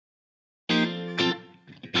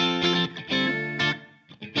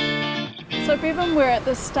So Bevan, we're at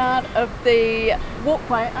the start of the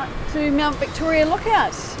walkway up to Mount Victoria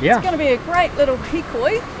Lookout. Yeah. It's going to be a great little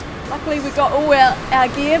hikoi. Luckily we've got all our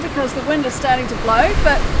gear because the wind is starting to blow,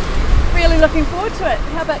 but really looking forward to it.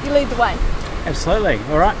 How about you lead the way? Absolutely.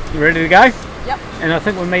 All right, you ready to go? Yep. And I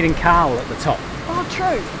think we're meeting Karl at the top. Oh,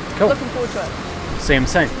 true. Cool. Looking forward to it. See him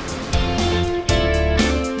soon.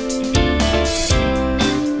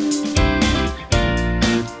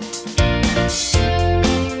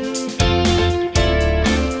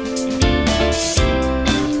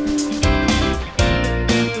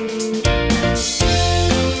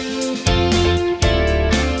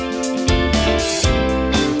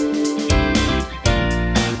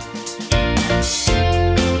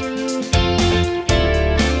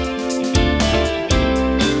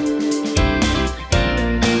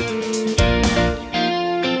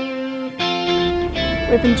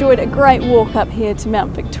 We've enjoyed a great walk up here to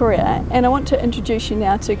Mount Victoria, and I want to introduce you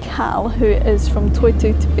now to Karl, who is from Toitū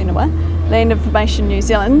to Whenua, Land Information New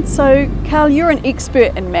Zealand. So Karl, you're an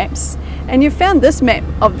expert in maps, and you've found this map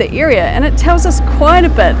of the area, and it tells us quite a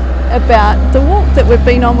bit about the walk that we've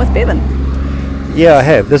been on with Bevan. Yeah, I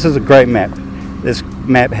have. This is a great map. This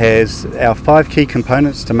map has our 5 key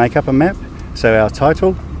components to make up a map. So our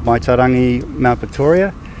title, Matairangi, Mount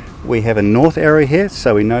Victoria. We have a north arrow here,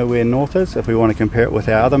 so we know where north is if we want to compare it with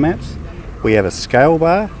our other maps. We have a scale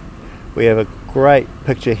bar. We have a great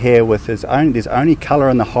picture here with there's only colour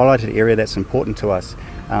in the highlighted area that's important to us,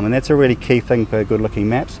 and that's a really key thing for good looking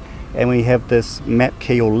maps. And we have this map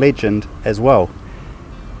key or legend as well.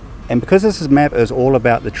 And because this map is all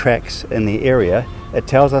about the tracks in the area, it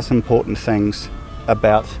tells us important things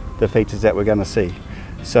about the features that we're going to see.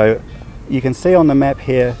 So you can see on the map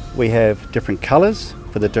here we have different colours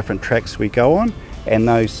for the different tracks we go on, and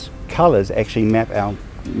those colours actually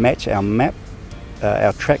match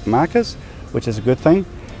our track markers, which is a good thing.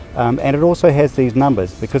 And it also has these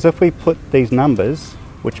numbers, because if we put these numbers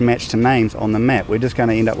which match to names on the map, we're just going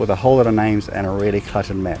to end up with a whole lot of names and a really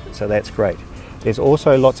cluttered map. So that's great. There's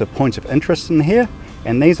also lots of points of interest in here,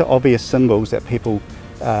 and these are obvious symbols that people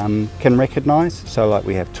can recognise. So like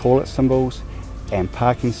we have toilet symbols and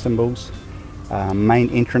parking symbols, main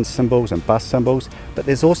entrance symbols and bus symbols, but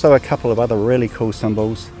there's also a couple of other really cool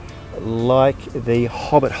symbols like the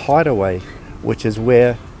Hobbit Hideaway, which is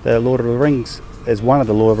where the Lord of the Rings is one of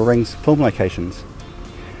the Lord of the Rings film locations.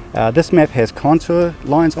 This map has contour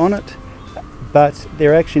lines on it, but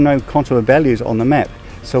there are actually no contour values on the map.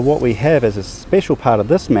 So what we have as a special part of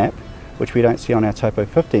this map, which we don't see on our Topo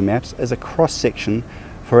 50 maps, is a cross section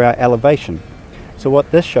for our elevation. So what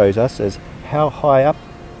this shows us is how high up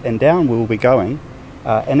and down we will be going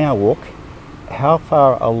in our walk, how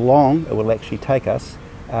far along it will actually take us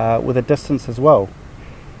with a distance as well.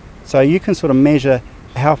 So you can sort of measure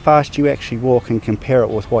how fast you actually walk and compare it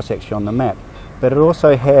with what's actually on the map. But it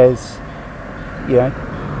also has, you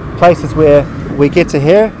know, places where we get to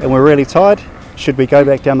here and we're really tired. Should we go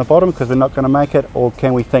back down the bottom because we're not going to make it, or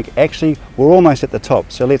can we think actually we're almost at the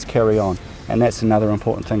top, so let's carry on? And that's another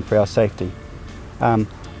important thing for our safety.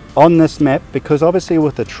 On this map, because obviously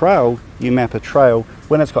with the trail, you map a trail,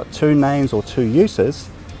 when it's got 2 names or 2 uses,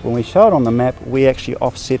 when we show it on the map, we actually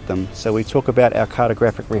offset them. So we talk about our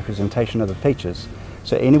cartographic representation of the features.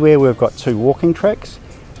 So anywhere we've got 2 walking tracks,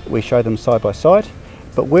 we show them side by side.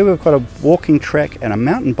 But where we've got a walking track and a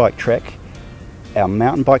mountain bike track, our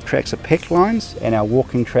mountain bike tracks are pecked lines and our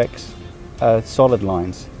walking tracks are solid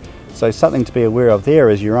lines. So something to be aware of there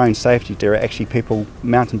is your own safety. There are actually people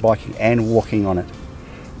mountain biking and walking on it.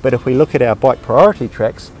 But if we look at our bike priority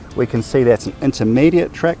tracks, we can see that's an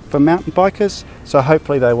intermediate track for mountain bikers, so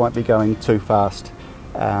hopefully they won't be going too fast,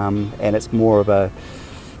 and it's more of a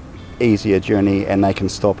easier journey and they can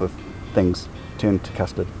stop if things turn to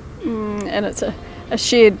custard. And it's a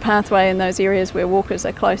shared pathway in those areas where walkers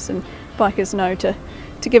are close and bikers know to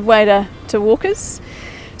give way to walkers.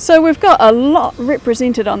 So we've got a lot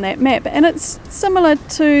represented on that map, and it's similar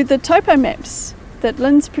to the topo maps that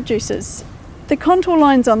LEARNZ produces. The contour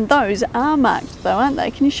lines on those are marked though, aren't they?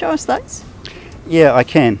 Can you show us those? Yeah, I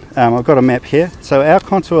can. I've got a map here. So our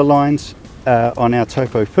contour lines on our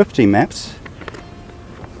Topo 50 maps,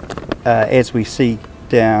 as we see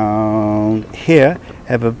down here,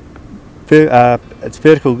 have a it's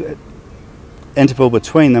vertical interval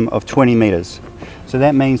between them of 20 metres. So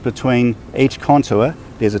that means between each contour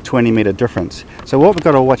there's a 20-metre difference. So what we've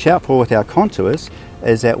got to watch out for with our contours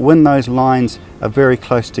is that when those lines are very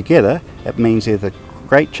close together, it means there's a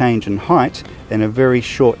great change in height in a very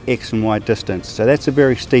short X and Y distance. So that's a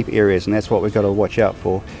very steep areas, and that's what we've got to watch out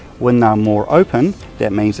for. When they're more open,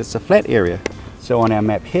 that means it's a flat area. So on our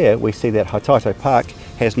map here, we see that Haitaito Park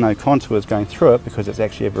has no contours going through it because it's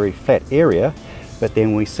actually a very flat area, but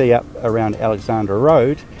then we see up around Alexandra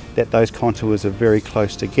Road that those contours are very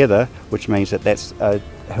close together, which means that that's a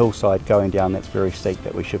hillside going down that's very steep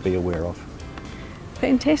that we should be aware of.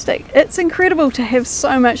 Fantastic. It's incredible to have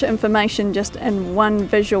so much information just in one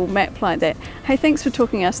visual map like that. Hey, thanks for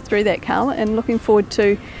talking us through that, Karl, and looking forward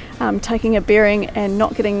to taking a bearing and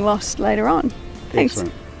not getting lost later on. Thanks.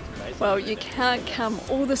 Excellent. Well, you can't come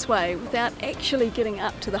all this way without actually getting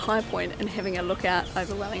up to the high point and having a look out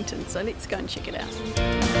over Wellington, so let's go and check it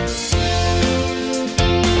out.